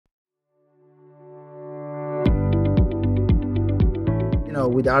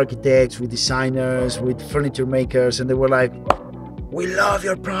with architects, with designers, with furniture makers, and they were like, we love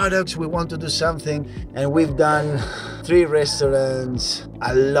your products, we want to do something. And we've done 3 restaurants,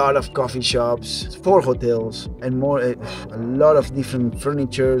 a lot of coffee shops, 4 hotels, and more, a lot of different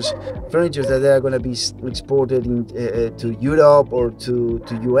furnitures that are going to be exported to Europe or to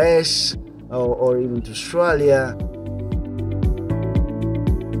US or even to Australia.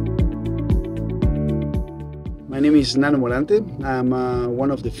 My name is Nano Morante. I'm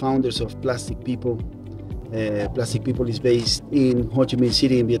one of the founders of Plastic People. Plastic People is based in Ho Chi Minh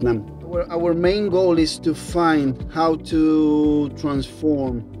City in Vietnam. Our main goal is to find how to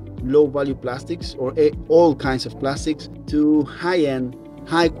transform low-value plastics or all kinds of plastics to high-end,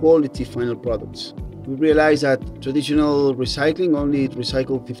 high-quality final products. We realize that traditional recycling only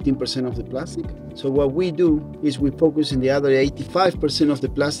recycles 15% of the plastic. So what we do is we focus in the other 85% of the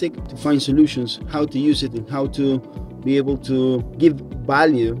plastic to find solutions, how to use it and how to be able to give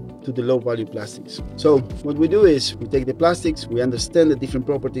value to the low-value plastics. So what we do is we take the plastics, we understand the different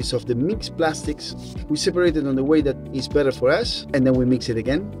properties of the mixed plastics, we separate it on the way that is better for us, and then we mix it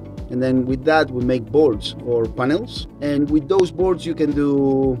again. And then with that we make boards or panels. And with those boards they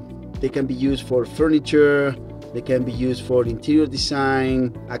can be used for furniture, they can be used for interior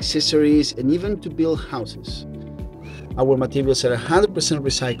design, accessories, and even to build houses. Our materials are 100%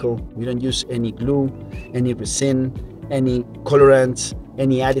 recycled. We don't use any glue, any resin, any colorants,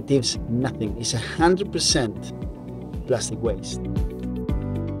 any additives, nothing. It's 100% plastic waste.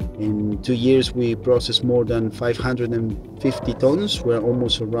 In 2 years, we processed more than 550 tons. We're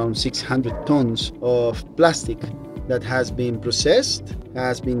almost around 600 tons of plastic that has been processed,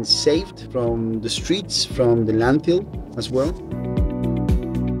 has been saved from the streets, from the landfill as well.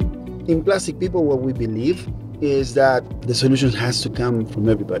 In Plastic People, what we believe is that the solution has to come from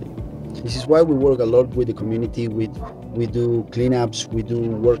everybody. This is why we work a lot with the community. We do cleanups, we do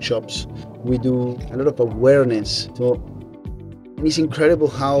workshops, we do a lot of awareness. And it's incredible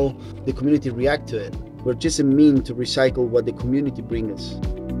how the community react to it. We're just a mean to recycle what the community brings us.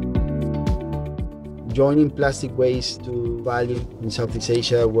 Joining Plastic Waste to Value in Southeast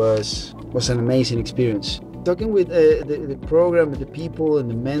Asia was an amazing experience. Talking with the program, the people and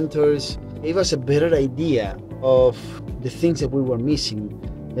the mentors gave us a better idea of the things that we were missing.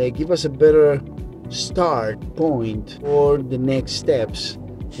 Give us a better start point for the next steps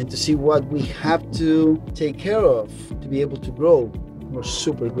and to see what we have to take care of to be able to grow. We're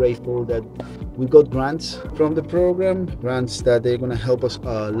super grateful that we got grants from the program, grants that they're going to help us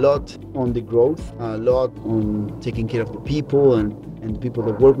a lot on the growth, a lot on taking care of the people and the people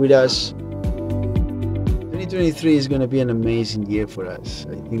that work with us. 2023 is going to be an amazing year for us.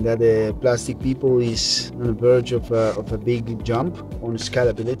 I think that the Plastic People is on the verge of a big jump on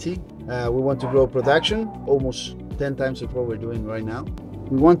scalability. We want to grow production almost 10 times of what we're doing right now.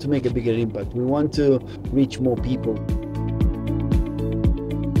 We want to make a bigger impact. We want to reach more people.